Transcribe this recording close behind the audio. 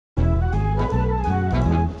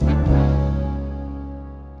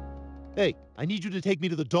Hey, I need you to take me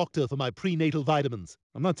to the doctor for my prenatal vitamins.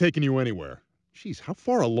 I'm not taking you anywhere. Jeez, how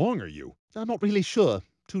far along are you? I'm not really sure.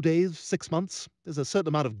 2 days, 6 months. There's a certain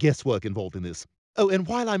amount of guesswork involved in this. Oh, and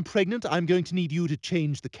while I'm pregnant, I'm going to need you to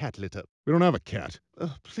change the cat litter. We don't have a cat.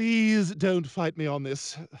 Please don't fight me on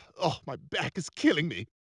this. Oh, my back is killing me.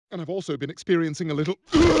 And I've also been experiencing a little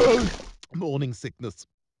morning sickness.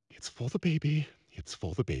 It's for the baby. It's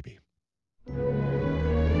for the baby.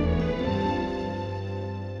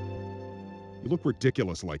 You look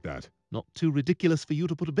ridiculous like that. Not too ridiculous for you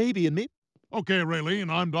to put a baby in me. Okay,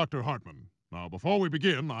 Raylene, I'm Dr. Hartman. Now, before we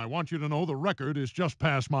begin, I want you to know the record is just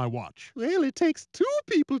past my watch. Well, it takes 2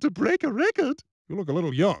 people to break a record. You look a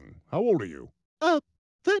little young. How old are you? 13?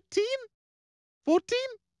 14?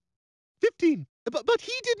 15. But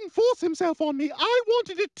he didn't force himself on me. I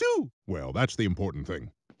wanted it too. Well, that's the important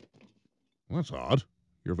thing. That's odd.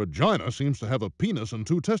 Your vagina seems to have a penis and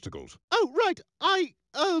 2 testicles. Oh, right. I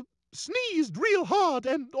sneezed real hard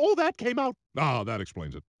and all that came out. Ah, that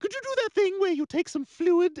explains it. Could you do that thing where you take some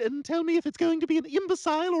fluid and tell me if it's going to be an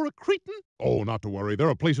imbecile or a cretin? Oh, not to worry. There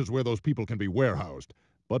are places where those people can be warehoused.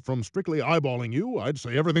 But from strictly eyeballing you, I'd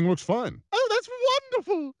say everything looks fine. Oh, that's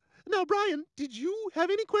wonderful. Now, Brian, did you have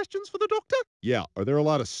any questions for the doctor? Yeah, are there a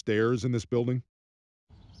lot of stairs in this building?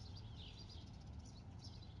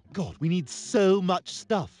 God, we need so much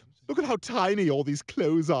stuff. Look at how tiny all these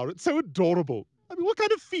clothes are. It's so adorable. I mean, what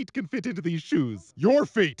kind of feet can fit into these shoes? Your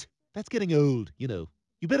feet! That's getting old, you know.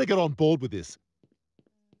 You better get on board with this.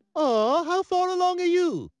 Oh, how far along are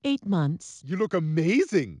you? 8 months. You look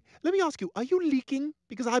amazing. Let me ask you, are you leaking?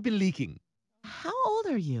 Because I've been leaking. How old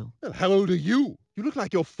are you? Well, how old are you? You look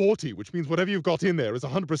like you're 40, which means whatever you've got in there is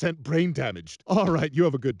 100% brain damaged. All right, you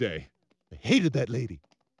have a good day. I hated that lady.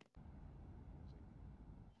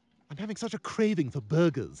 I'm having such a craving for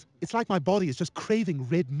burgers. It's like my body is just craving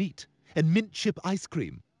red meat and mint chip ice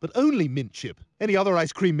cream, but only mint chip. Any other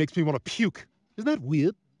ice cream makes me want to puke. Isn't that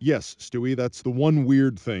weird? Yes, Stewie, that's the one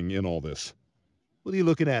weird thing in all this. What are you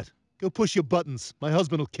looking at? Go push your buttons. My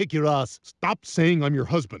husband will kick your ass. Stop saying I'm your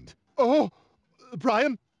husband. Oh,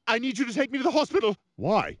 Brian, I need you to take me to the hospital.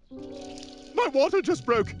 Why? My water just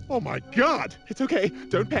broke. Oh my God! It's okay.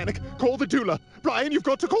 Don't panic. Call the doula. Brian, you've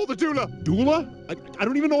got to call the doula. Doula? I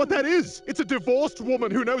don't even know what that is. It's a divorced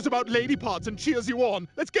woman who knows about lady parts and cheers you on.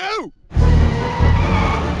 Let's go!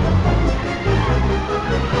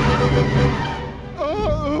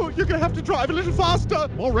 Oh, you're gonna have to drive a little faster.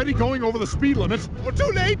 I'm already going over the speed limit. Oh,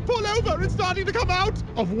 too late. Pull over. It's starting to come out.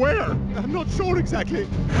 Of where? I'm not sure exactly.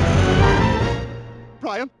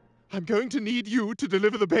 Brian, I'm going to need you to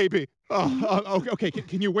deliver the baby. Okay.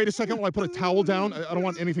 Can you wait a second while I put a towel down? I don't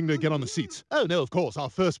want anything to get on the seats. Oh, no, of course. Our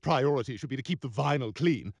first priority should be to keep the vinyl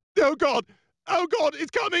clean. Oh, God. Oh, God, it's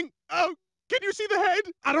coming. Oh, can you see the head?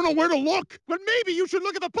 I don't know where to look. Well, maybe you should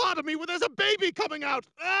look at the part of me where there's a baby coming out.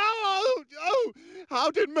 Oh, how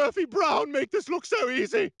did Murphy Brown make this look so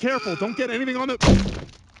easy? Careful, don't get anything on the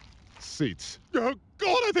seats. Oh,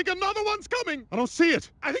 God, I think another one's coming. I don't see it.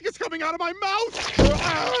 I think it's coming out of my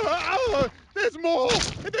mouth. There's more.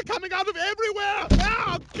 And they're coming out of everywhere.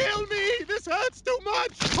 Kill me. This hurts too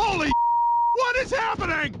much. Holy what is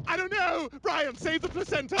happening? I don't know. Brian, save the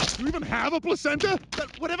placenta. Do you even have a placenta?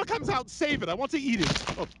 Whatever comes out, save it. I want to eat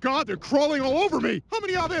it. Oh, God, they're crawling all over me. How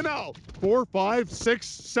many are there now? 4, 5, 6,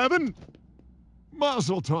 7.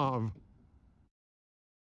 Mazel tov.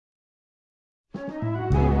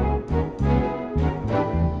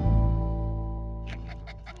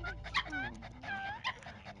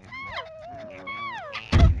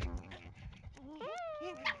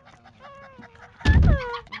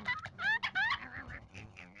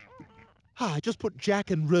 I just put Jack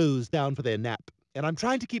and Rose down for their nap, and I'm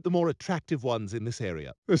trying to keep the more attractive ones in this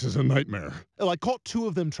area. This is a nightmare. Oh, I caught 2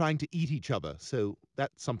 of them trying to eat each other, so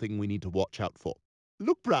that's something we need to watch out for.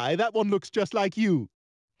 Look, Bri, that one looks just like you.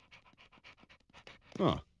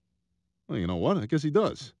 Huh. Well, you know what? I guess he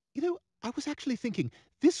does. You know, I was actually thinking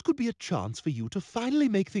this could be a chance for you to finally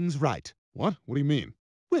make things right. What? What do you mean?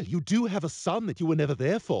 Well, you do have a son that you were never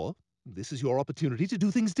there for. This is your opportunity to do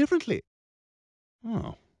things differently.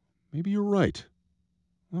 Oh, maybe you're right.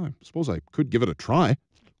 Well, I suppose I could give it a try.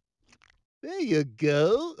 There you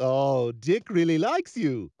go. Oh, Dick really likes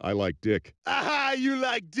you. I like Dick. Aha, you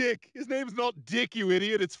like Dick. His name's not Dick, you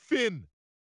idiot. It's Finn.